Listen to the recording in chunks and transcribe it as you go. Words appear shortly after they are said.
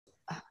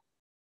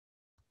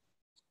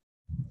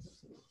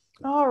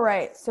All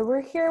right, so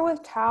we're here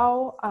with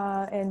Tao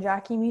and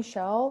Jackie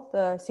Michelle,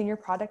 the Senior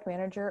Product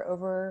Manager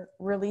over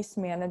Release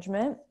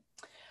Management.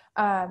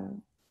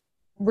 Um,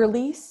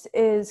 Release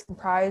is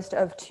comprised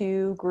of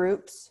two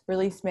groups,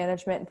 Release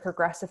Management and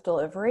Progressive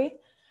Delivery.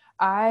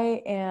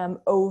 I am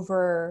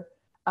over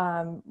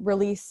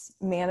Release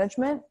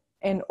Management,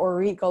 and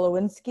Orit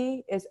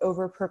Golowinski is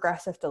over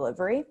Progressive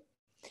Delivery.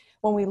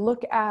 When we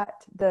look at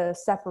the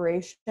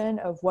separation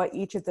of what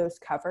each of those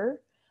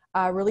cover,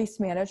 release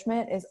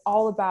management is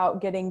all about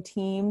getting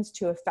teams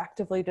to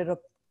effectively to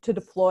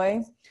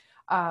deploy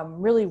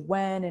really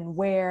when and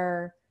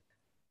where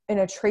in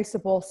a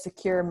traceable,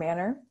 secure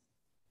manner.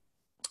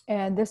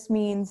 And this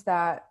means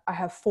that I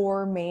have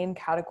four main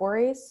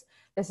categories.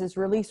 This is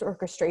release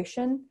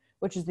orchestration,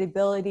 which is the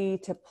ability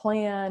to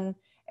plan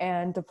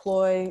and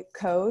deploy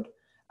code.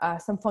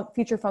 Some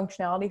feature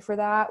functionality for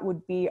that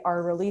would be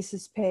our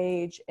releases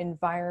page,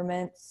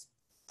 environments.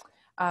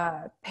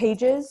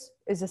 Pages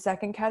is the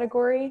second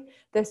category.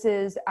 This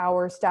is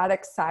our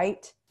static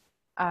site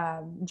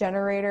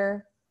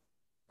generator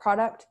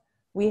product.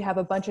 We have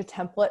a bunch of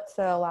templates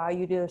that allow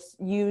you to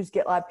use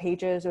GitLab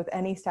Pages with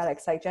any static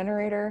site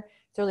generator.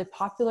 It's a really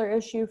popular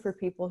issue for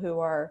people who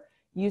are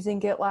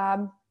using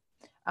GitLab.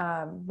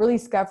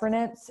 Release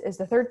governance is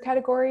the third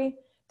category.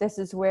 This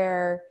is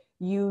where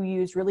you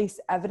use release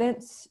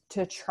evidence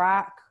to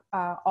track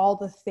all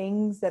the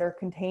things that are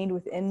contained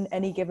within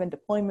any given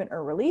deployment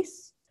or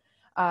release.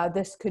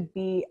 This could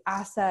be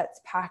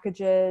assets,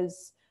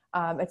 packages.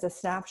 It's a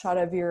snapshot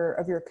of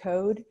your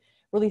code.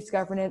 Release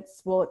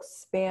governance will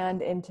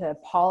expand into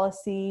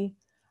policy,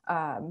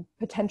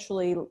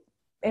 potentially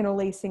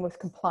interlacing with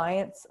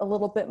compliance a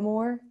little bit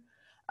more.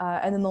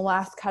 And then the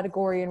last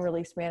category in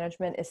release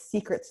management is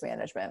secrets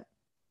management.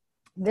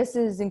 This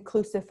is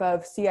inclusive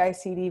of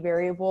CI/CD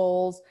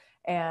variables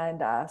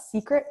and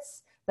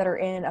secrets that are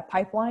in a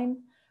pipeline,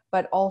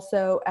 but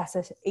also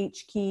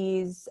SSH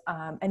keys,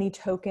 any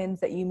tokens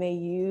that you may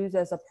use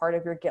as a part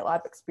of your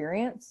GitLab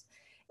experience.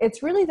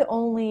 It's really the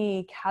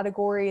only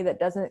category that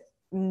doesn't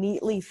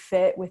neatly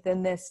fit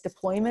within this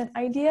deployment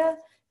idea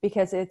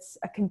because it's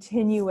a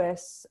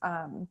continuous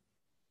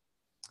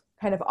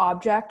kind of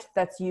object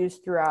that's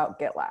used throughout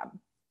GitLab.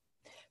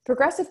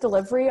 Progressive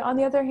delivery, on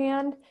the other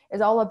hand,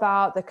 is all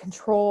about the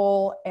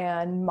control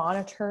and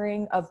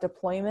monitoring of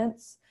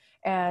deployments.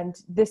 And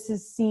this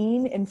is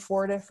seen in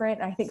four different,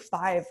 I think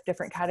 5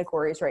 different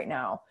categories right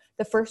now.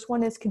 The first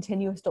one is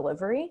continuous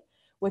delivery,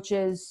 which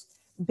is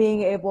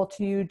being able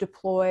to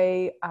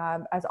deploy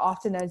as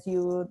often as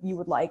you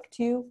would like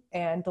to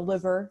and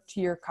deliver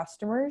to your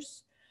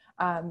customers.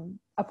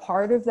 A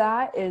part of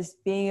that is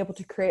being able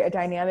to create a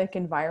dynamic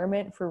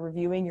environment for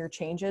reviewing your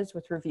changes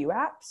with review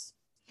apps.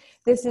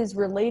 This is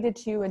related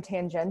to and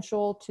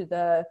tangential to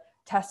the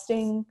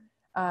testing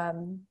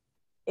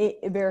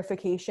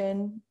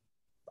verification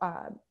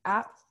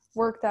app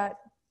work that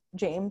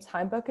James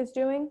Heimbuch is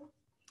doing.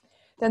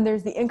 Then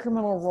there's the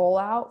incremental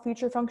rollout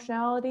feature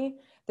functionality.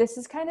 This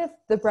is kind of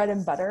the bread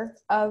and butter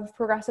of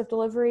progressive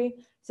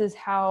delivery. This is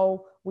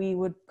how we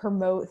would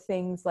promote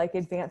things like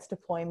advanced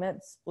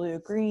deployments,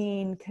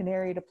 blue-green,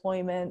 canary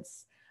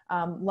deployments,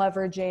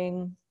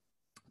 leveraging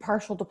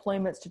partial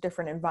deployments to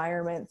different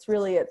environments.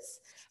 Really,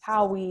 it's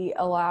how we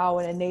allow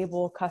and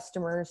enable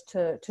customers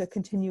to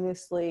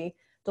continuously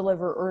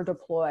deliver or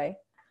deploy.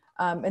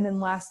 And then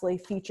lastly,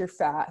 feature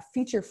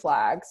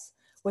flags,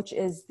 which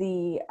is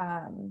the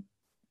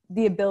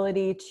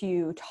ability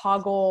to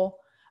toggle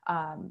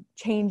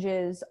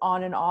changes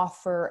on and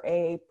off for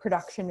a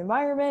production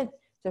environment.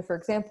 So for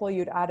example,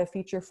 you'd add a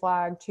feature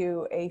flag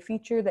to a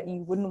feature that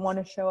you wouldn't want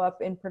to show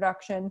up in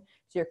production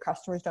so your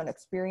customers don't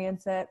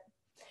experience it.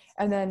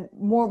 And then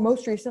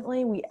most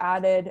recently, we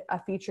added a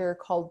feature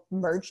called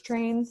merge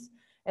trains.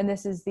 And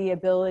this is the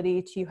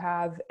ability to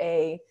have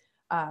a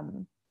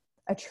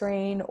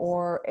train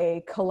or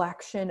a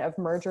collection of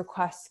merge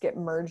requests get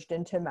merged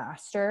into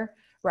master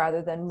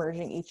rather than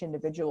merging each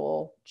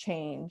individual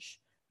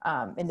change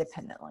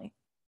independently.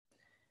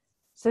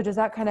 So does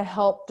that kind of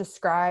help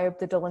describe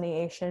the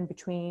delineation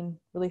between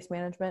release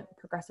management and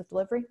progressive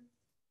delivery?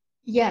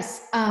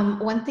 Yes.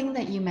 One thing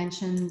that you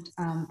mentioned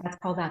that's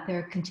called out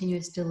there,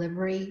 continuous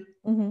delivery.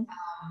 Mm-hmm.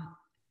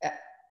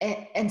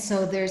 And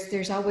so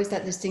there's always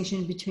that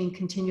distinction between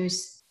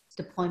continuous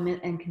deployment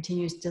and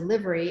continuous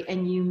delivery.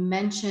 And you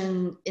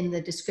mentioned in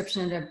the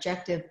description of the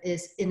objective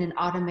is in an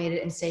automated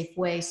and safe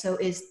way. So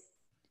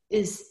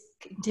is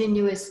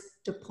continuous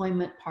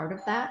deployment part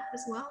of that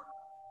as well?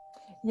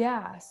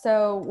 Yeah.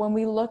 So when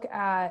we look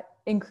at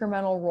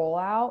incremental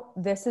rollout,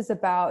 this is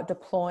about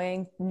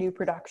deploying new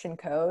production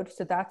code.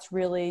 So that's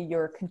really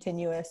your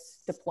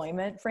continuous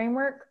deployment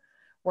framework,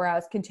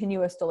 whereas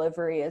continuous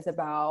delivery is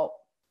about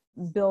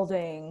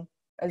building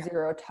a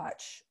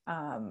zero-touch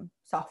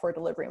software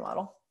delivery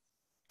model.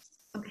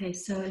 Okay,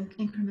 so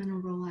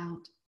incremental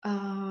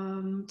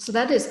rollout. So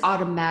that is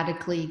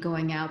automatically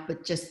going out,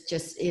 but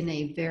just in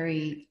a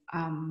very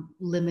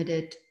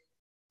limited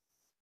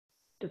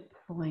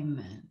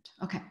deployment.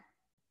 Okay.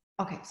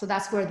 Okay, so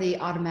that's where the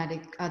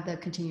automatic, the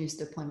continuous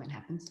deployment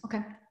happens.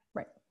 Okay.